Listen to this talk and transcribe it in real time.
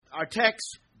Our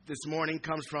text this morning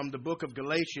comes from the book of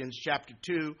Galatians, chapter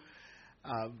 2,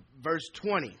 verse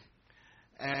 20.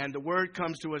 And the word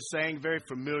comes to us saying, very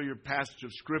familiar passage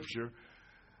of Scripture,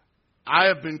 I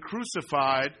have been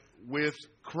crucified with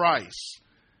Christ.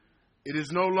 It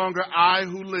is no longer I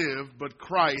who live, but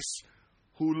Christ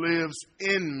who lives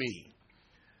in me.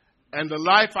 And the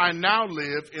life I now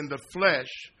live in the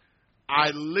flesh, I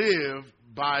live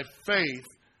by faith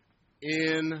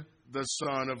in the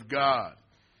Son of God,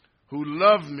 who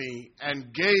loved me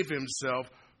and gave himself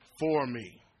for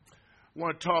me. I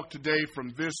want to talk today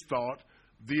from this thought,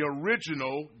 the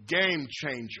original game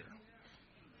changer.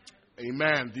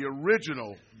 Amen. The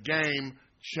original game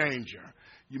changer.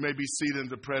 You may be seated in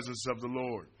the presence of the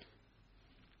Lord.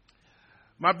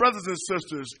 My brothers and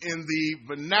sisters, in the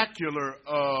vernacular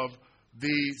of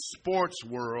the sports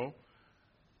world,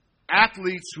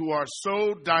 athletes who are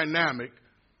so dynamic,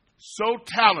 so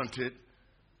talented,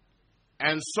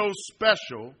 and so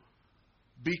special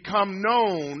become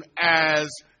known as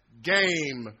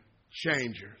game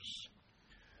changers.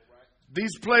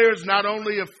 These players not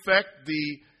only affect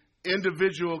the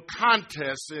individual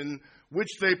contests in which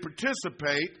they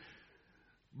participate,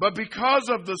 but because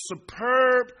of the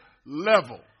superb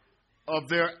level of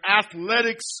their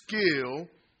athletic skill,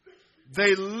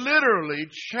 they literally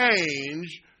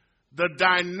change the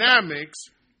dynamics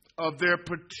of their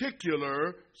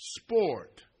particular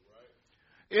sport.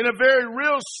 In a very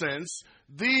real sense,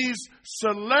 these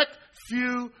select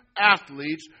few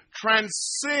athletes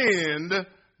transcend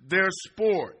their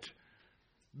sport.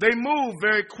 They move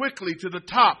very quickly to the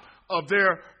top of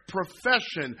their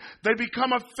profession. They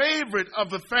become a favorite of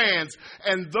the fans,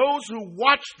 and those who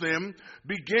watch them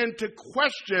begin to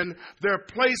question their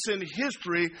place in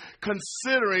history,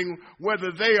 considering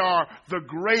whether they are the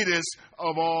greatest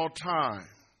of all time.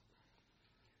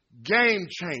 Game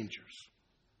changers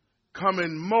come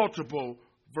in multiple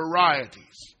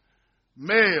varieties.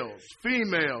 Males,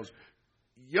 females,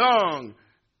 young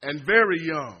and very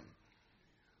young,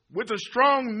 with a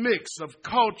strong mix of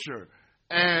culture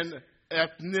and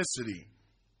ethnicity.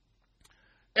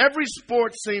 Every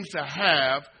sport seems to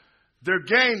have their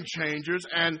game changers,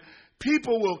 and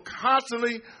people will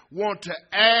constantly want to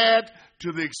add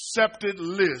to the accepted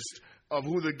list of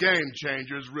who the game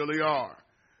changers really are.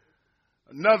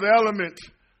 Another element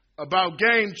about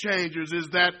game changers is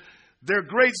that their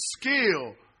great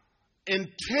skill,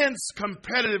 intense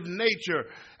competitive nature,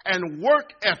 and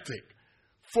work ethic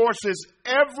forces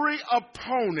every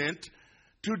opponent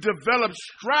to develop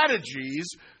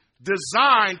strategies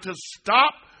designed to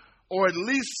stop or at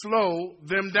least slow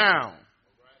them down.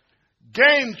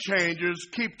 Game changers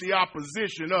keep the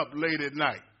opposition up late at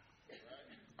night.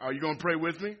 Are you going to pray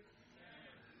with me?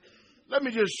 Let me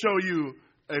just show you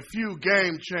a few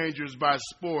game changers by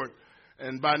sport,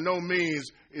 and by no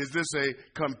means is this a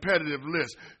competitive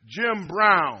list. Jim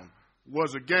Brown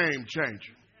was a game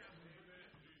changer.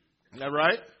 Is that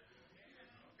right?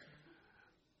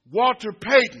 Walter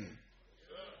Payton,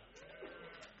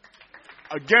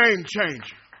 a game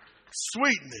changer.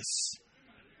 Sweetness.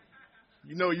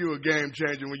 You know you're a game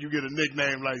changer when you get a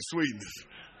nickname like Sweetness.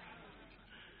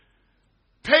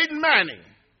 Peyton Manning,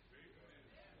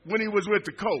 when he was with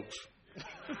the Colts.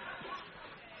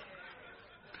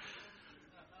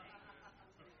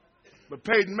 But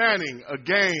Peyton Manning, a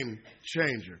game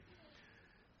changer.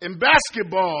 In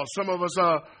basketball, some of us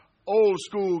are old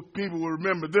school people will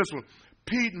remember this one.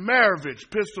 Pete Maravich,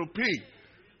 Pistol Pete.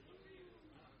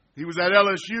 He was at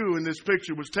LSU and this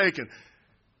picture was taken.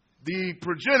 The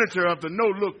progenitor of the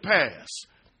no-look pass.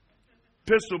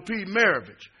 Pistol Pete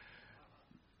Maravich.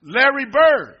 Larry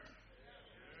Bird,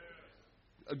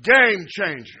 a game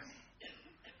changer.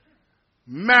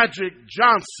 Magic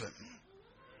Johnson,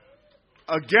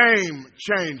 a game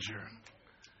changer.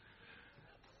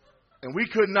 And we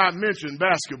could not mention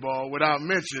basketball without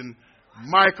mentioning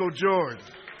Michael Jordan,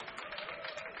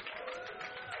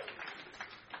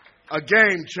 a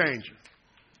game changer.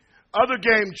 Other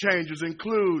game changers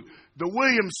include the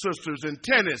Williams sisters in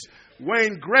tennis,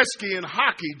 Wayne Gretzky in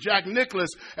hockey, Jack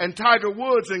Nicklaus and Tiger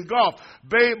Woods in golf,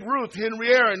 Babe Ruth,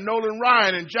 Henry Aaron, Nolan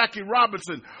Ryan, and Jackie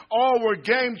Robinson. All were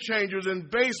game changers in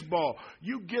baseball.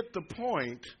 You get the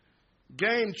point.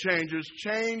 Game changers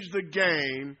change the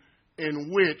game in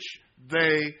which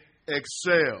they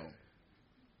excel.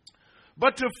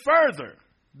 But to further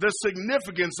the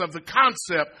significance of the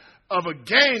concept of a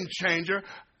game changer,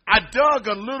 I dug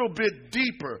a little bit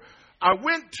deeper. I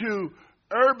went to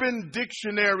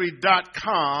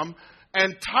UrbanDictionary.com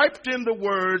and typed in the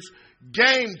words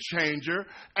game changer,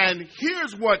 and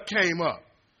here's what came up.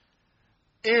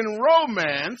 In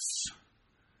romance,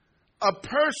 a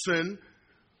person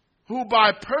who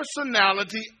by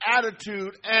personality,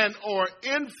 attitude, and or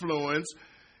influence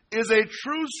is a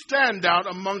true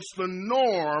standout amongst the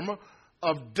norm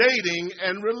of dating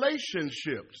and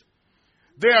relationships.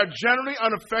 They are generally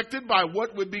unaffected by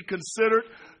what would be considered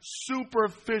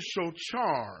superficial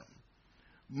charm.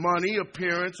 Money,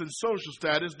 appearance, and social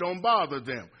status don't bother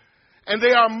them. And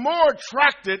they are more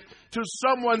attracted to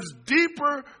someone's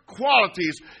deeper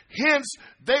qualities. Hence,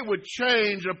 they would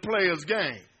change a player's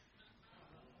game.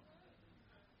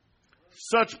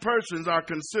 Such persons are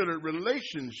considered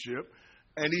relationship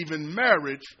and even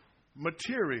marriage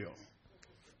material.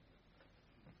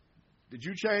 Did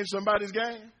you change somebody's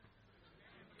game?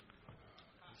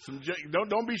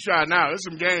 Don't be shy now. There's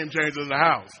some game changers in the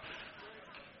house.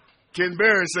 Ken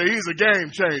Berry say he's a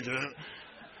game changer.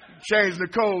 Changed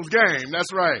Nicole's game.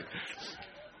 That's right.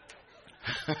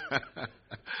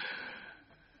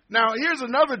 Now, here's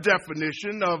another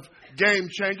definition of game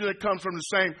changer that comes from the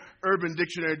same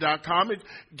urbandictionary.com.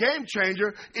 Game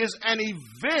changer is an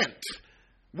event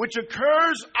which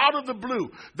occurs out of the blue.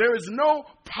 There is no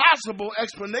possible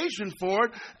explanation for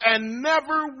it and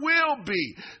never will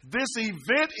be. This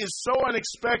event is so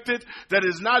unexpected that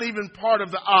it's not even part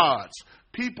of the odds.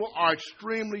 People are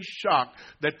extremely shocked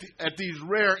at these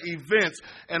rare events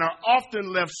and are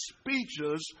often left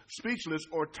speechless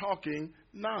or talking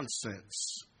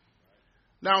nonsense.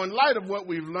 Now, in light of what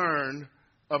we've learned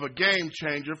of a game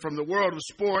changer from the world of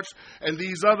sports and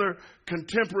these other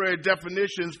contemporary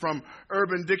definitions from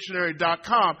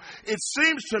urbandictionary.com, it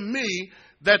seems to me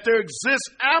that there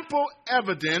exists ample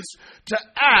evidence to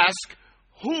ask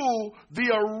who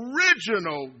the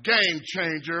original game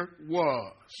changer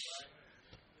was.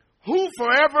 Who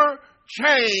forever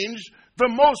changed the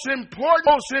most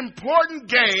important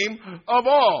game of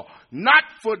all. Not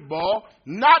football,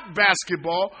 not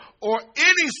basketball, or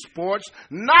any sports,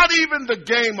 not even the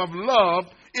game of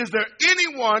love. Is there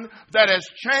anyone that has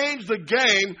changed the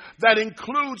game that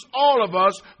includes all of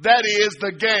us? That is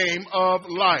the game of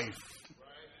life.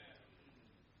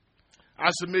 I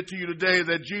submit to you today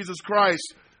that Jesus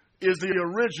Christ is the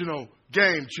original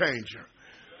game changer.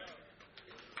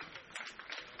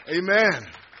 Amen.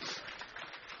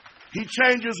 He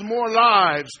changes more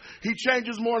lives. He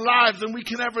changes more lives than we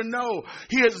can ever know.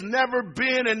 He has never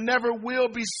been and never will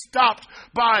be stopped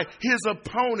by his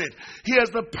opponent. He has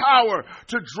the power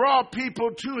to draw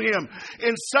people to him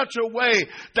in such a way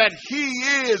that he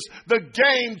is the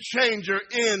game changer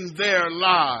in their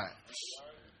lives.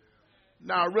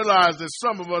 Now, I realize that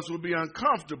some of us will be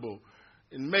uncomfortable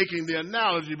in making the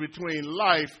analogy between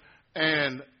life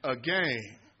and a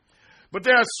game. But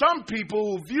there are some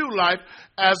people who view life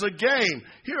as a game.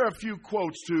 Here are a few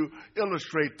quotes to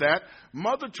illustrate that.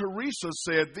 Mother Teresa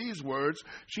said these words.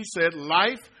 She said,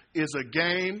 "Life is a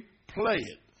game, play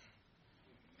it."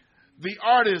 The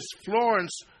artist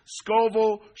Florence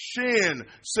Scovel Shinn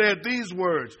said these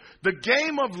words, "The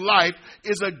game of life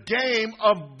is a game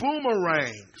of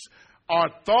boomerangs. Our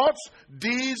thoughts,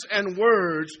 deeds, and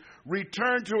words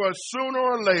return to us sooner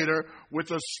or later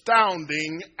with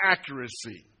astounding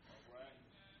accuracy."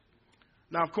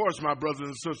 Now, of course, my brothers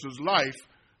and sisters, life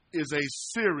is a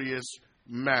serious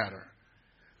matter.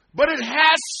 But it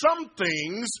has some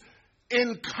things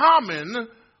in common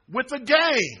with a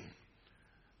game.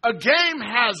 A game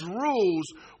has rules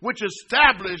which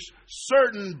establish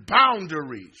certain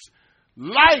boundaries.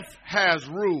 Life has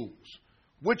rules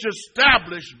which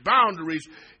establish boundaries,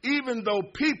 even though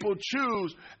people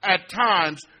choose at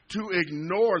times to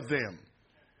ignore them.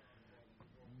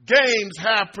 Games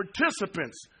have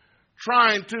participants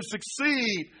trying to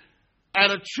succeed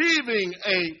at achieving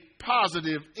a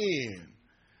positive end.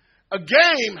 A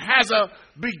game has a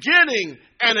beginning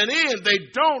and an end. They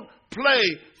don't play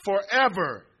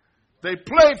forever. They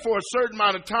play for a certain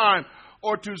amount of time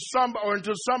or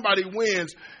until somebody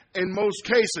wins in most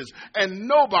cases. And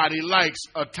nobody likes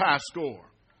a tie score.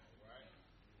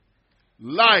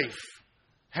 Life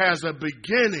has a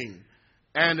beginning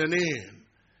and an end.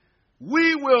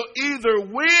 We will either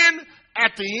win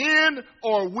at the end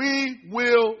or we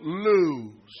will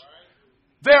lose.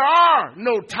 There are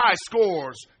no tie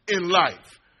scores in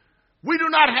life. We do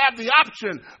not have the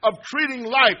option of treating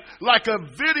life like a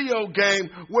video game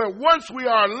where once we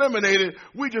are eliminated,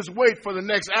 we just wait for the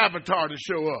next avatar to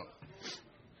show up.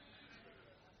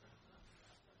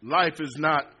 Life is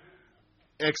not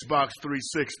Xbox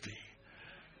 360.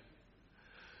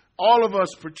 All of us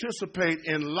participate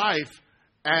in life,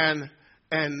 and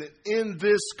in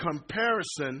this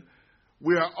comparison,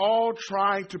 we are all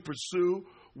trying to pursue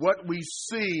what we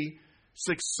see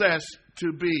success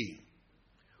to be.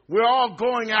 We're all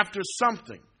going after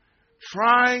something,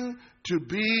 trying to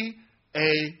be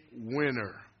a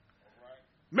winner.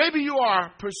 Maybe you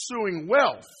are pursuing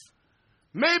wealth.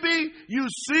 Maybe you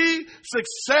see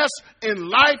success in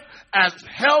life as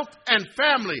health and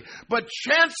family. But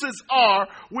chances are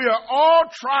we are all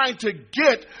trying to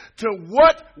get to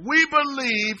what we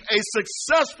believe a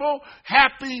successful,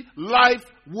 happy life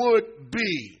would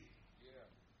be.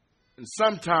 And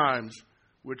sometimes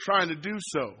we're trying to do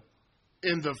so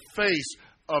in the face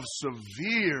of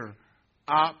severe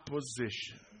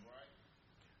opposition.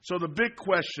 So the big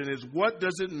question is, what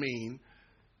does it mean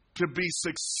to be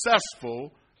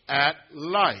successful at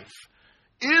life?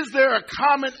 Is there a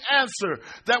common answer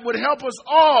that would help us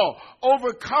all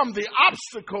overcome the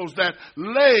obstacles that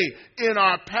lay in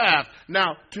our path?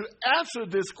 Now, to answer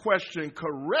this question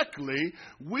correctly,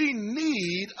 we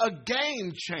need a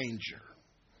game changer.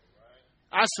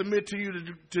 I submit to you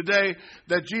today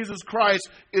that Jesus Christ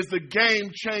is the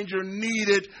game changer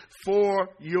needed for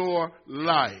your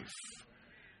life.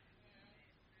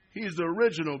 He's the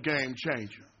original game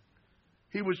changer.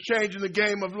 He was changing the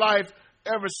game of life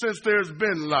ever since there's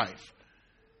been life.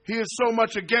 He is so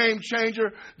much a game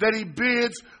changer that he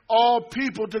bids all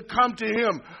people to come to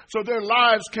him so their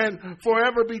lives can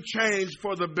forever be changed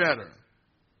for the better.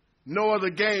 No other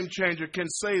game changer can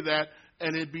say that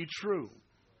and it be true.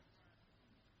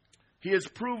 He has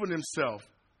proven himself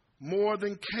more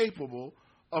than capable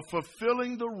of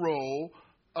fulfilling the role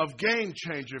of game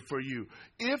changer for you.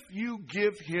 If you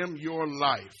give him your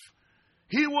life,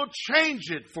 he will change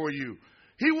it for you.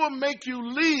 He will make you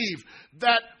leave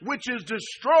that which is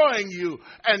destroying you,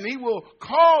 and he will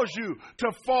cause you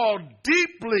to fall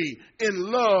deeply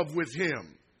in love with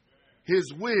him,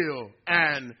 his will,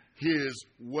 and his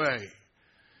way.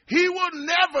 He will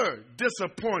never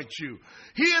disappoint you.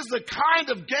 He is the kind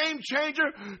of game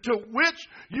changer to which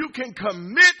you can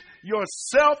commit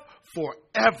yourself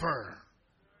forever.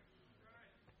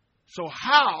 So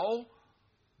how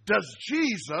does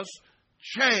Jesus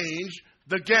change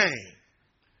the game?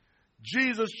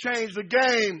 Jesus changed the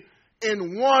game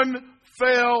in one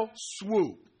fell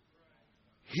swoop.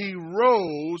 He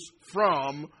rose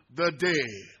from the dead.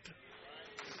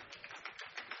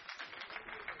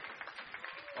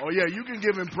 Oh yeah, you can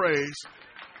give him praise.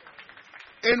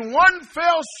 In one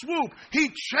fell swoop, he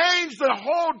changed the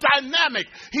whole dynamic.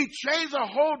 He changed the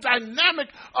whole dynamic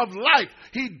of life.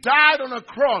 He died on a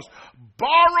cross,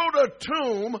 borrowed a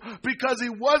tomb because he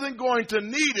wasn't going to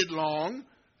need it long,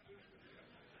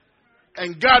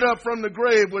 and got up from the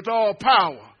grave with all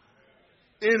power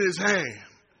in his hand.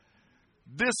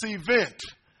 This event,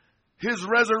 his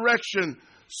resurrection,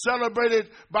 celebrated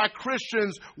by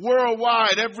Christians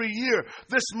worldwide every year.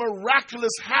 This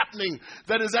miraculous happening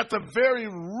that is at the very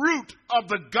root of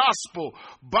the gospel.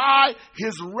 By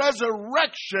his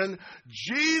resurrection,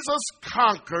 Jesus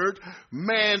conquered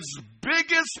man's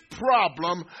biggest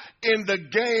problem in the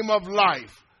game of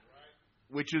life,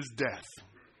 which is death.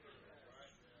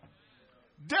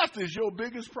 Death is your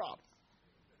biggest problem.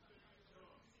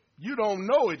 You don't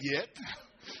know it yet.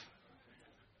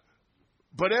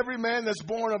 But every man that's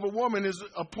born of a woman is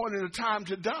appointed a time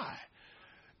to die.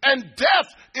 And death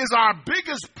is our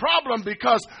biggest problem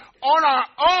because on our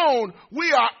own,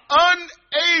 we are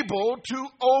unable to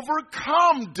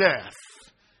overcome death.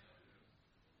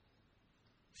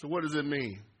 So what does it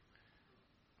mean?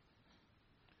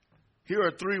 Here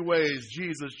are 3 ways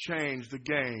Jesus changed the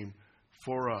game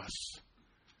for us.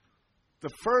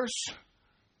 The first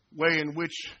way in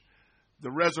which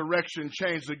the resurrection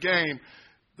changed the game,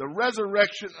 the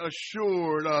resurrection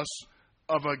assured us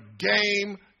of a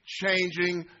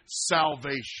game-changing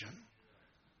salvation.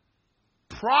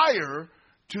 Prior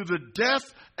to the death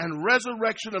and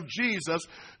resurrection of Jesus,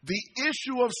 the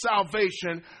issue of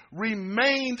salvation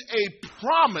remained a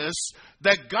promise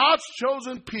that God's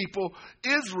chosen people,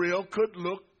 Israel, could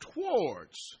look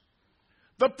towards.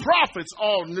 The prophets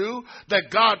all knew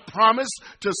that God promised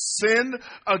to send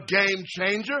a game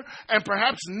changer, and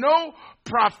perhaps no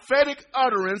prophetic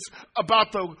utterance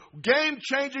about the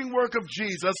game-changing work of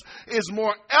Jesus is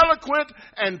more eloquent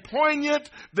and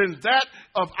poignant than that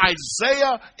of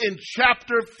Isaiah in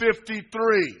chapter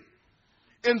 53.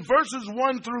 In verses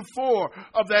 1 through 4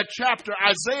 of that chapter,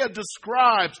 Isaiah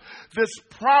describes this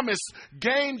promised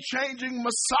game-changing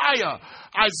Messiah.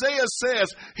 Isaiah says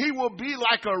he will be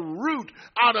like a root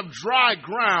out of dry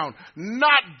ground,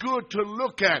 not good to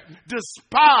look at,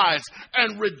 despised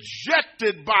and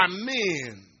rejected by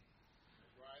men.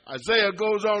 Isaiah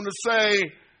goes on to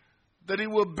say that he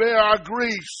will bear our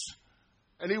griefs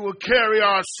and he will carry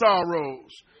our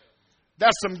sorrows.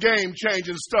 That's some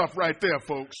game-changing stuff right there,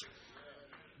 folks.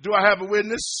 Do I have a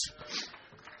witness?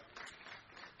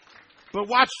 But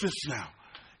watch this now.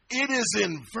 It is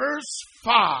in verse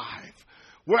 5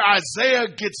 where Isaiah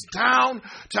gets down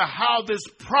to how this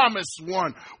promised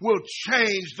one will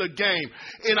change the game.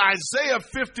 In Isaiah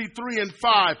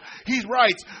 53:5, he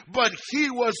writes, "But he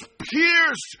was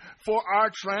pierced for our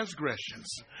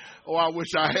transgressions." Oh, I wish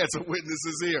I had some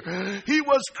witnesses here. "He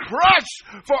was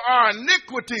crushed for our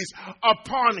iniquities.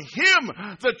 Upon him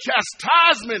the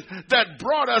chastisement that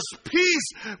brought us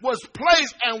peace was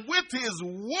placed, and with his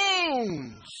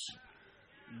wounds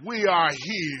we are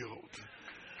healed."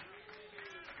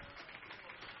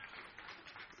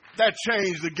 That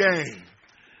changed the game.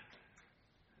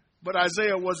 But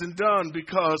Isaiah wasn't done,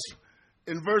 because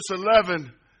in verse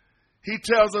 11, he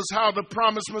tells us how the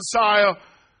promised Messiah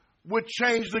would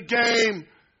change the game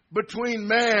between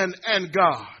man and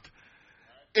God.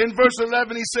 In verse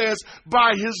 11, he says,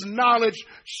 "By his knowledge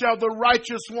shall the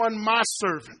righteous one, my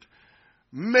servant,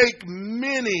 make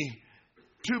many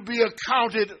to be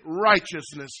accounted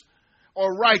righteousness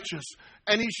or righteous,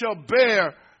 and he shall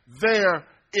bear their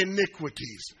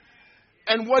iniquities."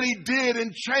 And what he did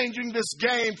in changing this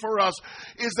game for us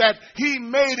is that he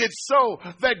made it so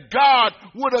that God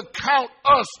would account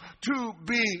us to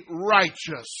be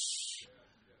righteous.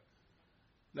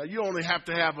 Now, you only have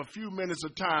to have a few minutes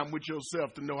of time with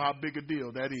yourself to know how big a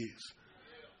deal that is.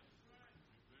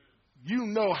 You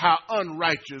know how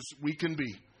unrighteous we can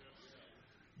be.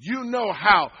 You know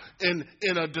how in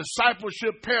a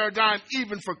discipleship paradigm,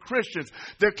 even for Christians,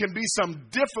 there can be some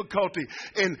difficulty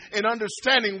in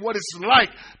understanding what it's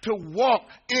like to walk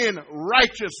in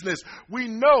righteousness. We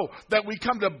know that we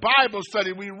come to Bible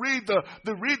study, we read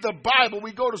the Bible,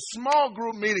 we go to small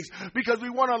group meetings because we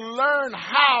want to learn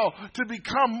how to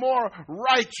become more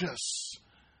righteous.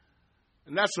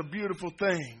 And that's a beautiful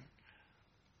thing.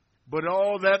 But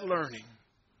all that learning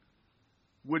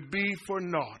would be for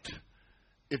naught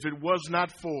if it was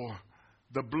not for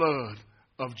the blood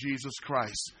of Jesus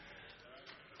Christ.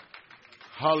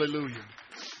 Hallelujah.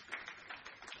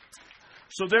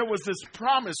 So there was this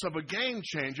promise of a game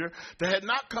changer that had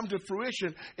not come to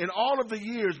fruition in all of the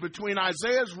years between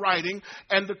Isaiah's writing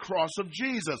and the cross of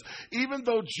Jesus. Even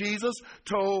though Jesus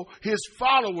told his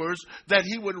followers that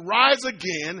he would rise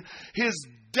again, his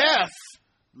death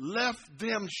left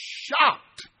them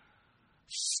shocked,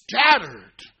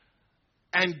 scattered,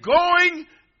 and going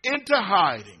into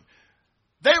hiding.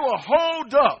 They were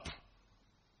holed up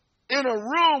in a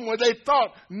room where they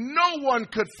thought no one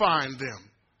could find them.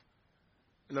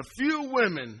 And a few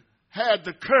women had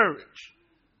the courage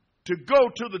to go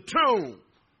to the tomb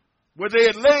where they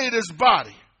had laid his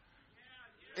body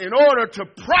in order to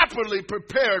properly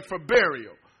prepare it for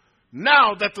burial,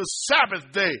 now that the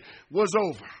Sabbath day was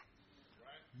over.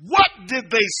 What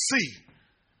did they see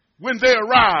when they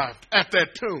arrived at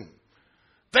that tomb?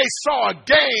 They saw a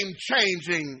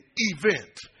game-changing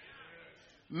event.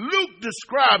 Luke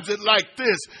describes it like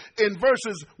this in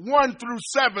verses 1 through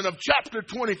 7 of chapter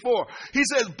 24. He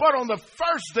says, "But on the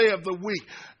first day of the week,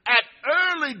 at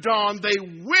early dawn, they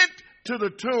went to the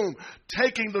tomb,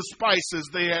 taking the spices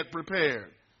they had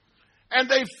prepared. And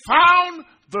they found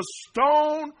the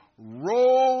stone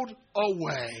rolled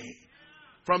away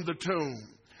from the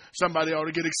tomb." Somebody ought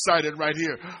to get excited right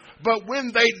here. "But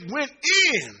when they went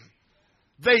in,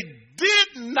 they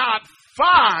did not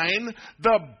find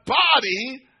the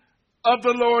body of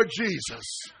the Lord Jesus."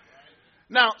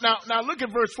 Now look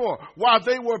at verse 4. "While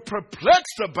they were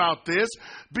perplexed about this,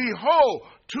 behold,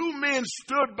 two men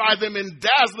stood by them in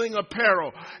dazzling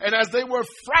apparel. And as they were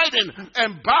frightened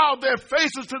and bowed their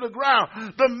faces to the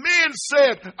ground, the men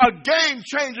said a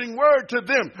game-changing word to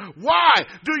them. 'Why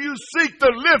do you seek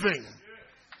the living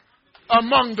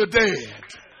among the dead?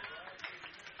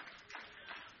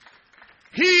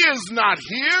 He is not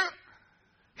here.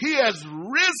 He has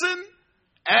risen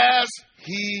as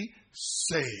he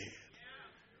said.'"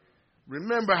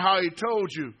 Remember how he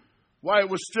told you while he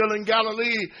was still in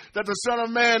Galilee that the Son of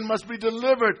Man must be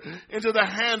delivered into the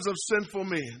hands of sinful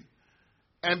men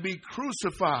and be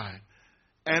crucified,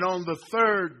 and on the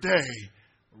third day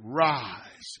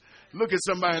rise. Look at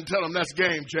somebody and tell them that's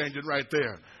game changing right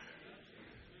there.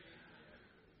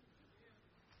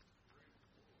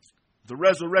 The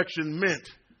resurrection meant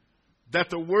that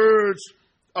the words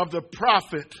of the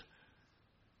prophet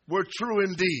were true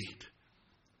indeed.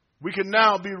 We can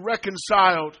now be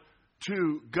reconciled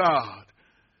to God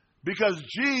because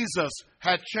Jesus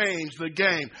had changed the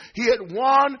game. He had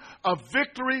won a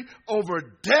victory over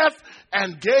death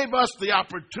and gave us the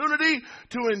opportunity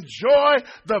to enjoy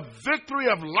the victory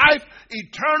of life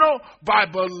eternal by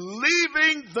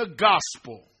believing the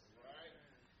gospel.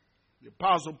 The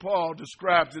Apostle Paul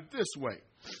describes it this way.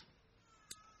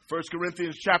 1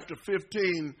 Corinthians chapter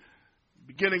 15,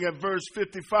 beginning at verse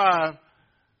 55,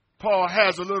 Paul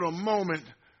has a little moment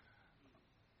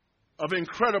of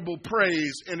incredible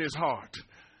praise in his heart.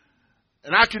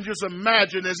 And I can just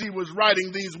imagine as he was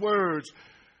writing these words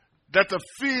that the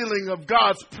feeling of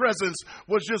God's presence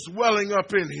was just welling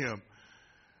up in him.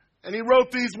 And he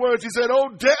wrote these words. He said, "Oh,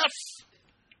 death,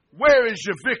 where is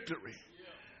your victory?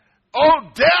 Oh,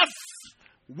 death,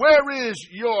 where is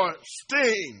your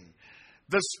sting?"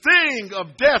 The sting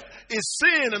of death is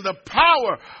sin, and the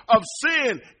power of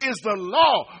sin is the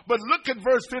law. But look at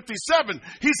verse 57.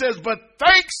 He says, "But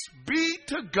thanks be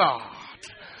to God."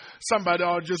 Somebody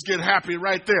ought to just get happy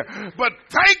right there. But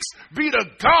thanks be to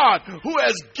God who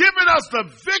has given us the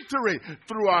victory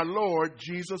through our Lord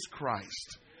Jesus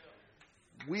Christ.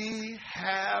 We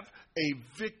have a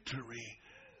victory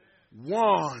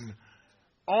won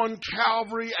on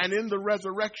Calvary and in the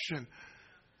resurrection.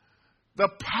 The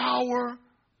power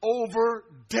over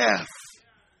death.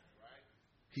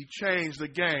 He changed the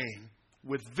game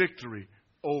with victory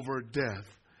over death.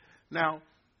 Now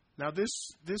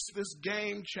this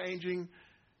game-changing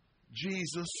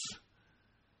Jesus,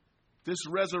 this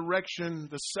resurrection,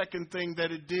 the second thing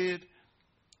that it did,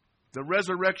 the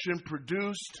resurrection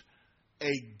produced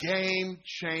a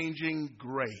game-changing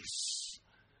grace.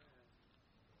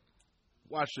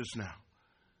 Watch this now.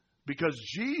 Because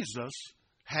Jesus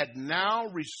had now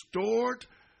restored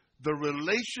the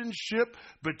relationship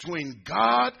between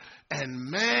God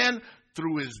and man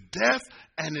through his death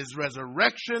and his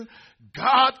resurrection,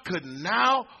 God could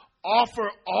now offer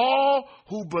all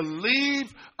who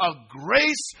believe a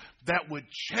grace that would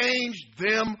change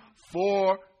them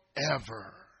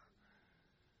forever.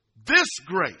 This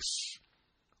grace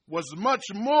was much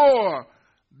more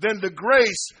than the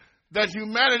grace that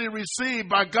humanity received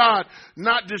by God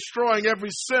not destroying every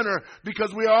sinner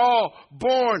because we are all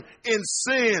born in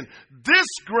sin. This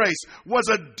grace was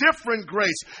a different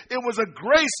grace. It was a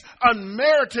grace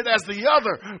unmerited as the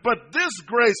other, but this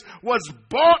grace was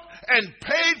bought and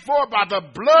paid for by the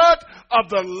blood of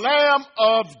the Lamb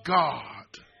of God.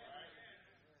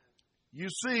 You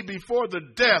see, before the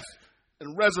death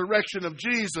and resurrection of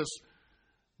Jesus,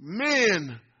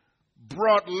 men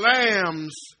brought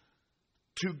lambs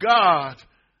to God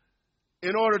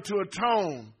in order to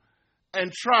atone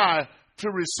and try to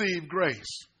receive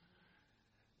grace.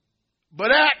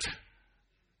 But at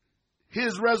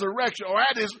his resurrection, or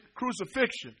at his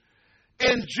crucifixion,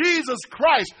 in Jesus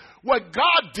Christ, what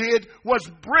God did was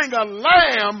bring a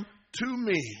lamb to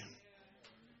men.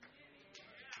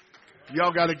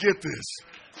 Y'all got to get this.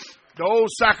 The old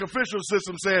sacrificial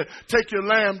system said, take your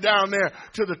lamb down there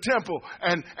to the temple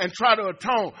and try to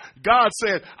atone. God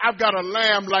said, I've got a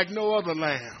lamb like no other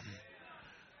lamb.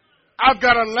 I've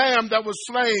got a lamb that was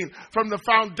slain from the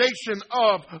foundation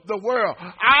of the world.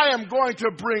 I am going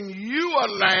to bring you a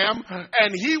lamb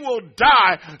and he will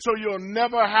die so you'll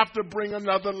never have to bring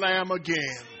another lamb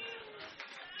again.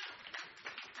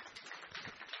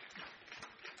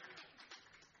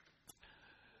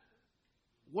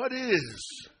 What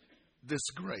is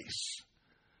this grace?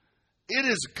 It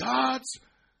is God's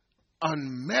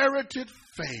unmerited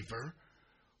favor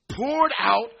poured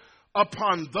out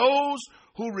upon those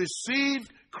who received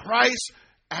Christ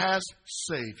as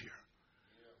Savior.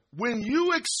 When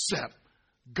you accept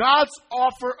God's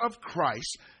offer of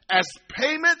Christ as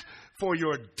payment for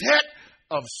your debt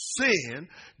of sin,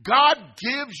 God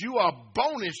gives you a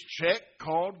bonus check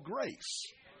called grace.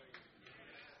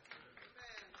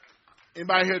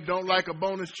 Anybody here don't like a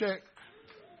bonus check?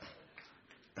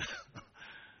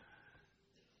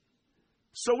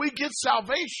 So we get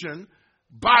salvation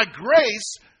by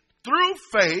grace through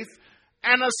faith,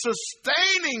 and a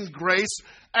sustaining grace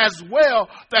as well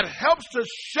that helps to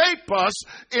shape us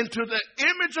into the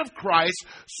image of Christ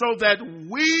so that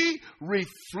we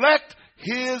reflect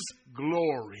his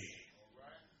glory.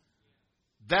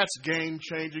 That's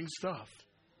game-changing stuff.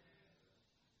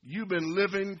 You've been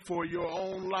living for your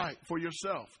own life, for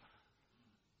yourself.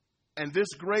 And this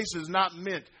grace is not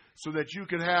meant so that you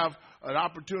can have an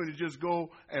opportunity to just go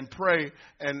and pray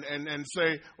and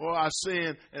say, oh, I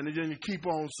sin, and then you keep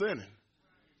on sinning.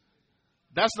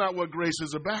 That's not what grace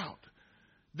is about.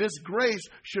 This grace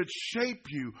should shape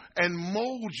you and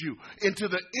mold you into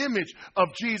the image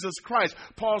of Jesus Christ.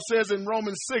 Paul says in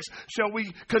Romans 6, shall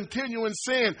we continue in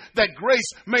sin that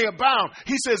grace may abound?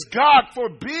 He says, God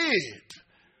forbid.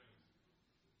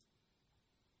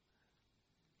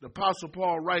 The Apostle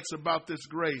Paul writes about this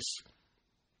grace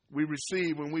we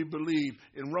receive when we believe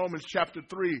in Romans chapter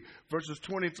 3, verses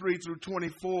 23 through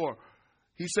 24.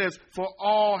 He says, for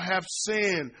all have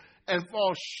sinned and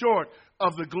fall short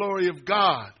of the glory of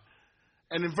God.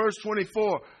 And in verse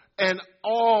 24, and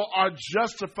all are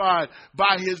justified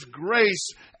by his grace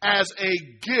as a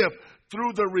gift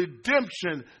through the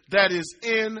redemption that is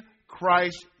in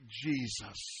Christ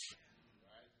Jesus.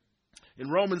 In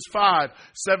Romans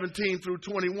 5:17 through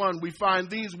 21, we find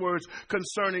these words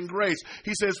concerning grace.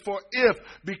 He says, for if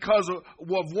because of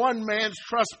one man's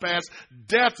trespass,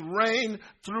 death reigned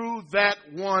through that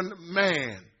one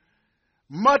man,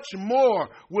 much more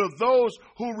will those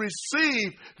who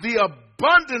receive the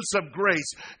abundance of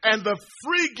grace and the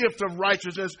free gift of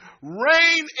righteousness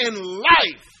reign in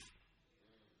life.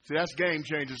 See, that's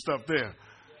game-changing stuff there.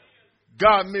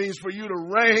 God means for you to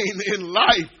reign in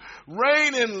life.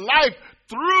 Reign in life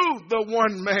through the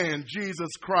one man, Jesus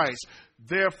Christ.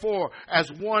 Therefore, as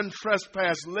one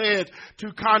trespass led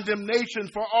to condemnation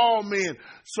for all men,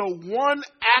 so one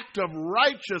act of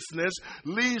righteousness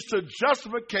leads to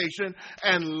justification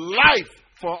and life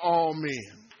for all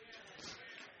men.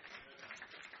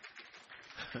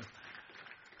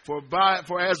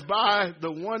 For as by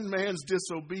the one man's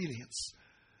disobedience,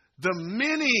 the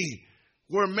many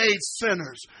were made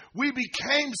sinners. We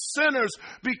became sinners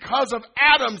because of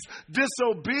Adam's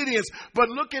disobedience. But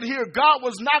look at here, God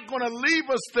was not going to leave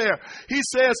us there. He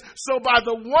says, so by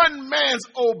the one man's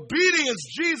obedience,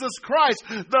 Jesus Christ,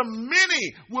 the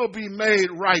many will be made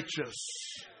righteous.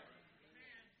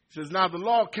 He says, now the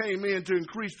law came in to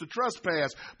increase the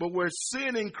trespass, but where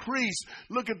sin increased,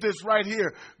 look at this right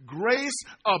here, grace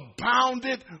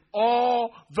abounded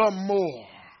all the more.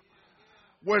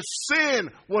 Where sin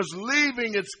was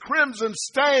leaving its crimson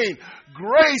stain,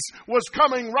 grace was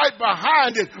coming right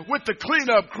behind it with the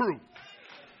cleanup crew.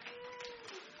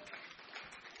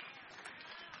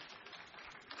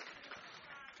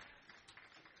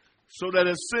 So that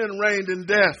as sin reigned in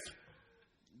death,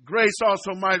 grace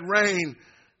also might reign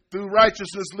through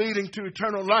righteousness leading to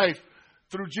eternal life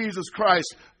through Jesus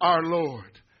Christ our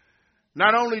Lord.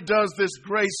 Not only does this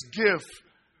grace gift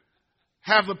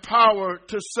have the power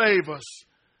to save us,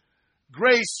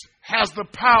 grace has the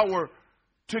power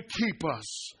to keep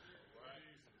us.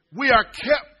 We are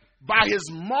kept by his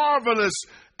marvelous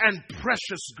and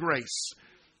precious grace.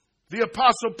 The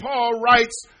Apostle Paul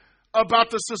writes about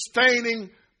the sustaining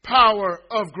power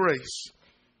of grace.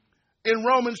 In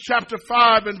Romans chapter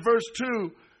 5 and verse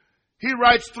 2, he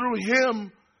writes, through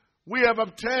him we have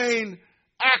obtained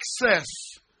access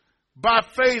by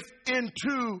faith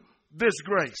into this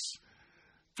grace.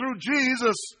 Through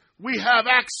Jesus, we have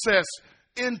access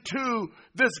into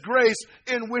this grace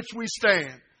in which we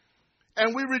stand.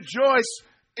 And we rejoice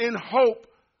in hope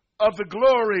of the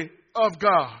glory of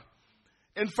God.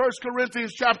 In 1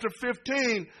 Corinthians chapter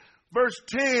 15, verse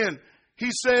 10, he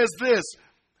says this,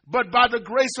 but by the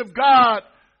grace of God,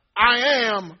 I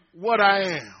am what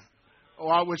I am. Oh,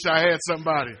 I wish I had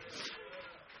somebody.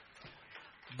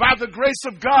 By the grace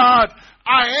of God,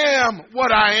 I am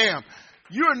what I am.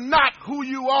 You're not who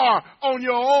you are on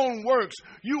your own works.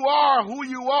 You are who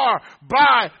you are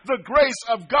by the grace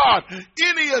of God.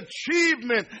 Any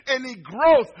achievement, any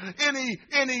growth, any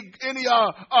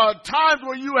times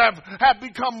where you have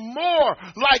become more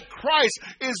like Christ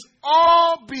is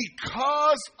all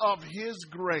because of his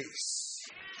grace.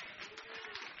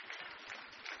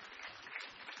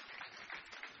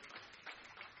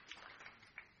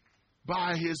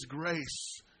 By his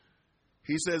grace.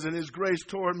 He says, and his grace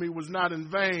toward me was not in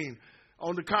vain.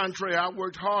 On the contrary, I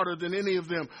worked harder than any of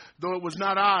them, though it was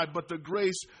not I, but the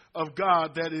grace of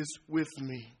God that is with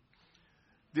me.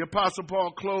 The Apostle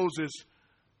Paul closes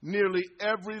nearly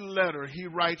every letter he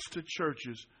writes to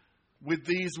churches with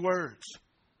these words.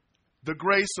 The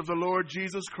grace of the Lord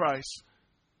Jesus Christ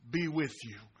be with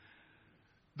you.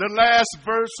 The last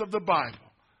verse of the Bible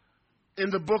in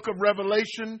the book of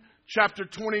Revelation, chapter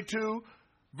 22,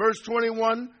 verse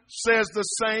 21 says the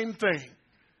same thing.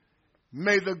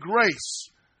 May the grace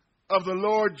of the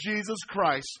Lord Jesus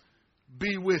Christ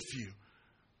be with you.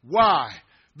 Why?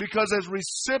 Because as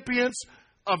recipients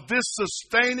of this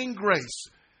sustaining grace,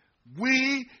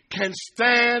 we can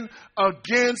stand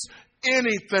against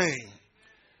anything.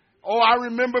 Oh, I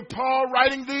remember Paul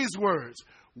writing these words.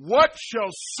 What shall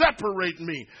separate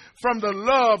me from the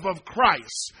love of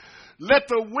Christ? Let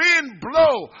the wind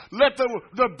blow. Let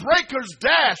the breakers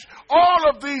dash. All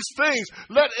of these things.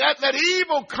 Let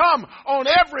evil come on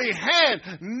every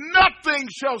hand. Nothing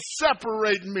shall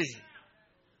separate me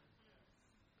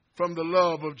from the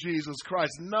love of Jesus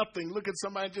Christ. Nothing. Look at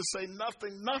somebody and just say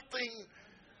nothing. Nothing.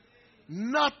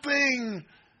 Nothing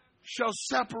shall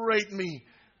separate me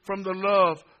from the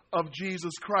love of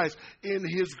Jesus Christ in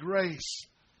his grace.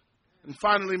 And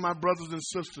finally, my brothers and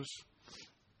sisters,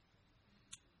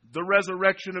 the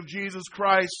resurrection of Jesus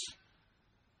Christ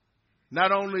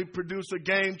not only produced a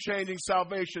game-changing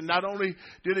salvation, not only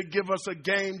did it give us a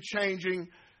game-changing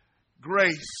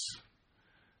grace,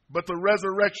 but the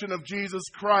resurrection of Jesus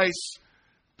Christ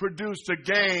produced a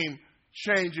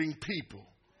game-changing people.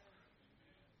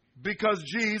 Because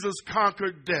Jesus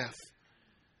conquered death.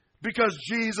 Because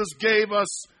Jesus gave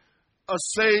us a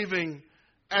saving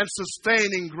and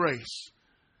sustaining grace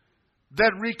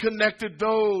that reconnected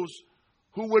those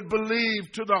who would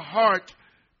believe to the heart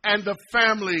and the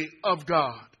family of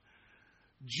God.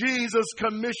 Jesus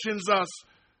commissions us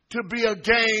to be a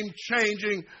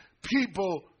game-changing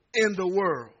people in the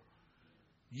world.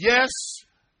 Yes,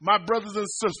 my brothers and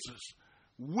sisters,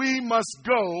 we must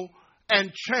go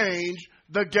and change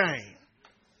the game.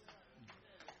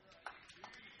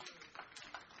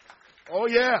 Oh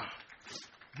yeah,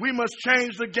 we must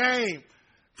change the game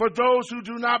for those who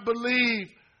do not believe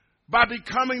by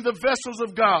becoming the vessels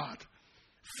of God,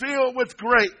 filled with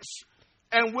grace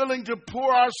and willing to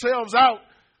pour ourselves out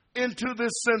into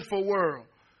this sinful world,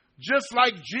 just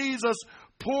like Jesus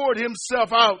poured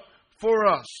himself out for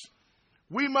us.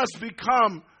 We must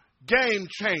become game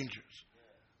changers.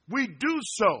 We do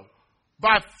so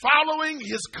by following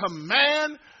his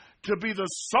command to be the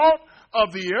salt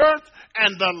of the earth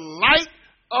and the light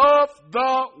of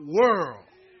the world.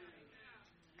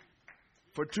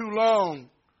 For too long,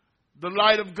 the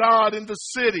light of God in the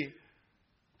city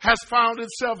has found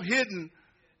itself hidden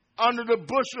under the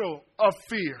bushel of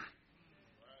fear,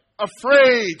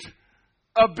 afraid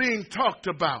of being talked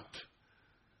about,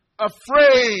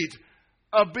 afraid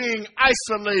of being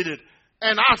isolated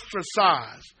and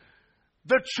ostracized.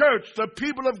 The church, the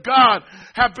people of God,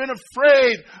 have been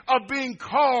afraid of being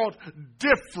called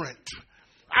different.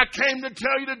 I came to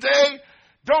tell you today,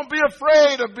 don't be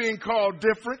afraid of being called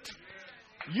different.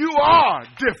 You are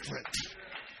different.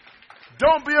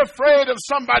 Don't be afraid of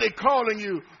somebody calling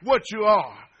you what you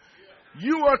are.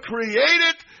 You are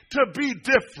created to be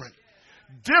different.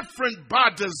 Different by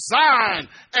design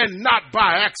and not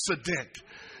by accident.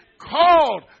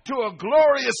 Called to a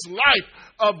glorious life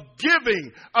of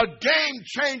giving, a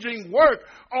game-changing work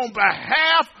on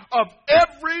behalf of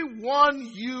everyone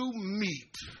you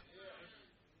meet.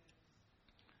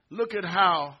 Look at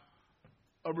how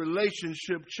a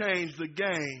relationship changed the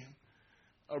game.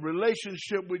 A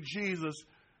relationship with Jesus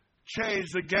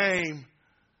changed the game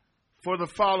for the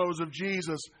followers of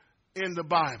Jesus in the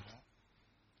Bible.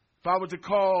 If I were to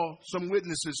call some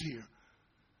witnesses here,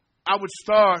 I would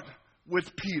start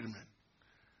with Peterman.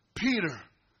 Peter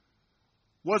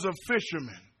was a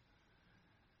fisherman.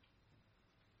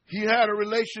 He had a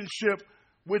relationship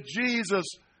with Jesus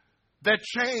that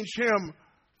changed him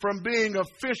from being a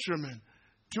fisherman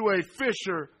to a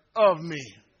fisher of men.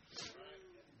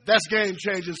 That's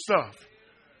game-changing stuff.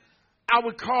 I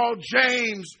would call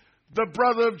James the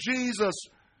brother of Jesus,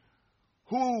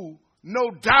 who no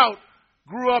doubt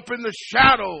grew up in the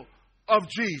shadow of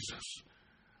Jesus.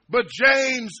 But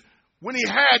James, when he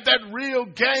had that real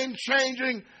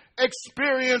game-changing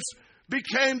experience,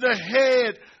 became the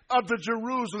head of the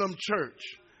Jerusalem church.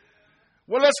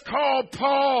 Well, let's call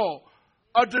Paul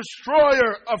a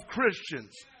destroyer of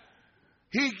Christians.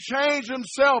 He changed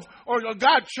himself, or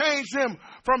God changed him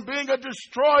from being a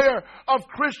destroyer of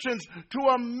Christians to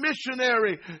a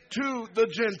missionary to the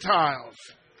Gentiles.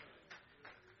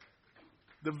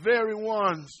 The very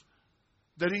ones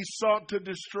that he sought to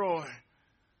destroy.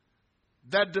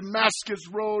 That Damascus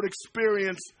Road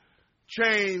experience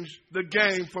changed the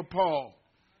game for Paul.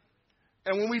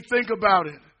 And when we think about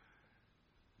it,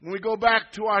 when we go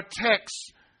back to our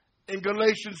text in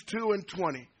Galatians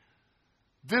 2:20,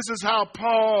 this is how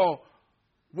Paul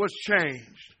was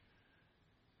changed.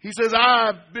 He says,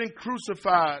 I've been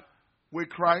crucified with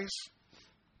Christ.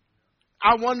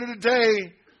 I wonder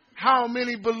today how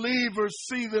many believers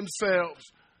see themselves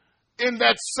in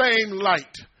that same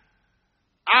light.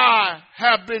 I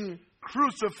have been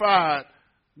crucified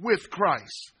with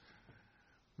Christ.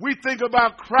 We think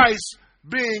about Christ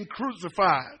being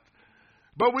crucified,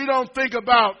 but we don't think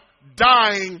about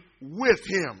dying with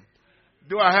him.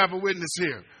 Do I have a witness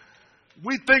here?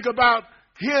 We think about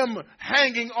him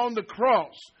hanging on the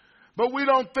cross, but we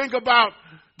don't think about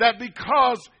that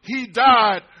because he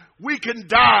died, we can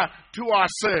die to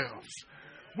ourselves.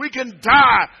 We can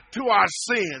die to our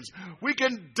sins. We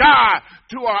can die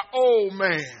to our old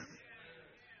man.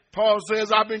 Paul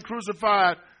says, I've been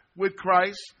crucified with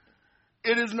Christ.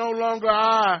 It is no longer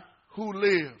I who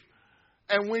live.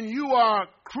 And when you are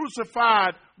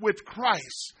crucified with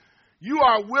Christ, you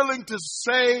are willing to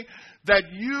say that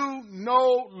you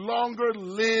no longer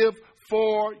live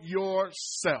for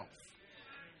yourself.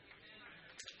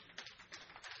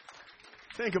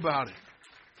 Think about it.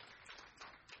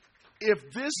 If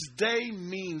this day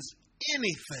means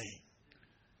anything,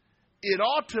 it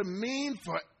ought to mean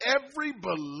for every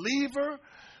believer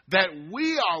that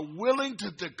we are willing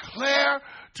to declare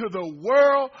to the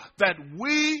world that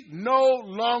we no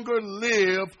longer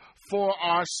live for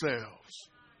ourselves.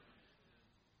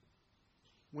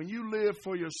 When you live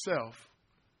for yourself,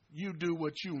 you do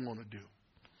what you want to do.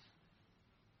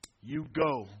 You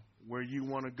go where you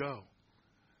want to go.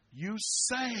 You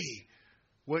say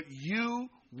what you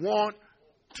want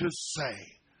to say.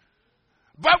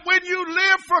 But when you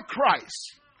live for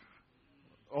Christ,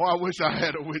 oh, I wish I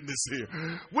had a witness here.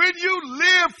 When you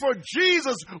live for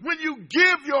Jesus, when you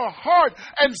give your heart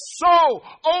and soul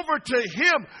over to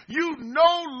Him, you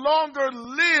no longer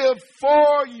live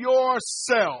for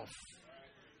yourself.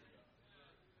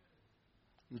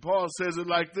 And Paul says it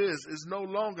like this: it's no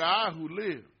longer I who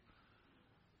live,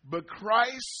 but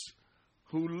Christ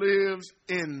who lives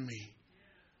in me.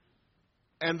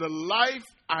 And the life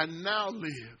I now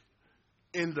live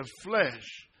in the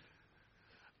flesh,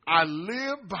 I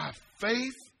live by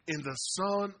faith in the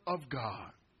Son of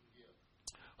God,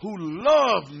 who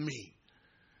loved me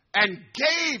and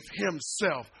gave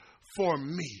Himself for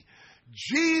me.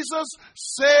 Jesus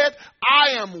said,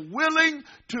 I am willing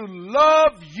to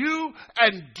love you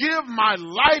and give my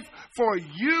life for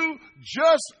you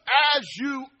just as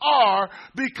you are,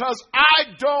 because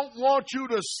I don't want you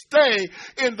to stay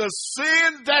in the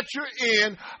sin that you're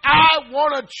in. I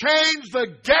want to change the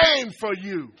game for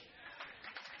you.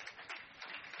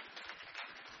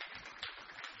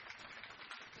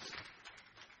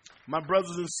 My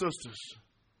brothers and sisters,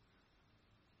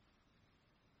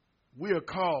 we are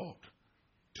called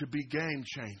to be game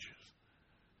changers.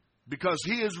 Because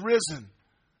He is risen,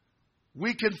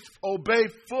 we can obey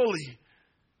fully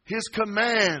His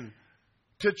command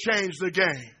to change the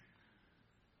game.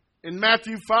 In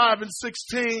Matthew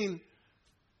 5:16,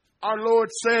 our Lord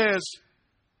says,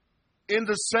 in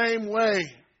the same way,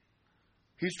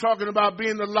 He's talking about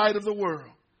being the light of the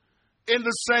world. In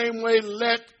the same way,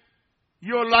 let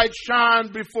your light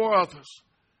shine before others,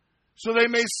 so they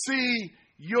may see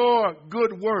your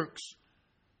good works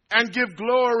and give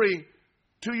glory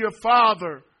to your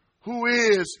Father who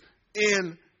is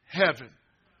in heaven.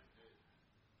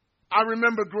 I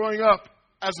remember growing up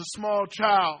as a small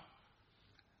child.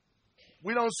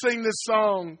 We don't sing this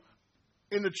song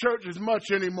in the church as much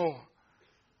anymore.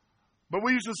 But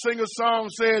we used to sing a song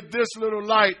said, this little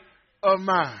light of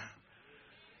mine,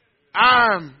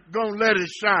 I'm going to let it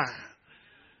shine.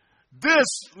 This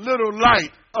little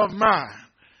light of mine,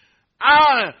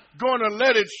 I'm going to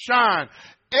let it shine.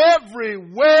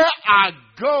 Everywhere I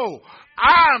go,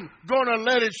 I'm going to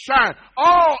let it shine.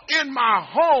 All in my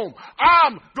home,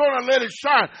 I'm going to let it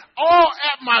shine. All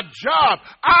at my job,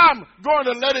 I'm going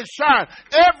to let it shine.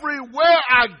 Everywhere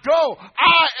I go,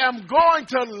 I am going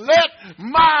to let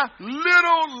my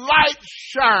little light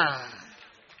shine.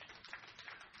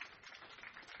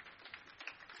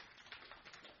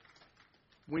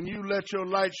 When you let your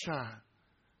light shine,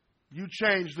 you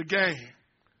change the game.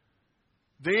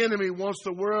 The enemy wants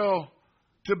the world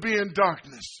to be in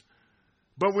darkness.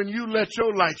 But when you let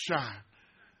your light shine,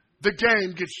 the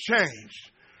game gets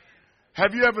changed.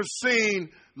 Have you ever seen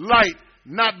light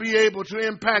not be able to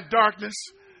impact darkness?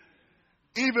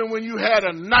 Even when you had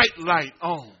a night light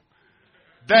on,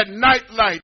 that night light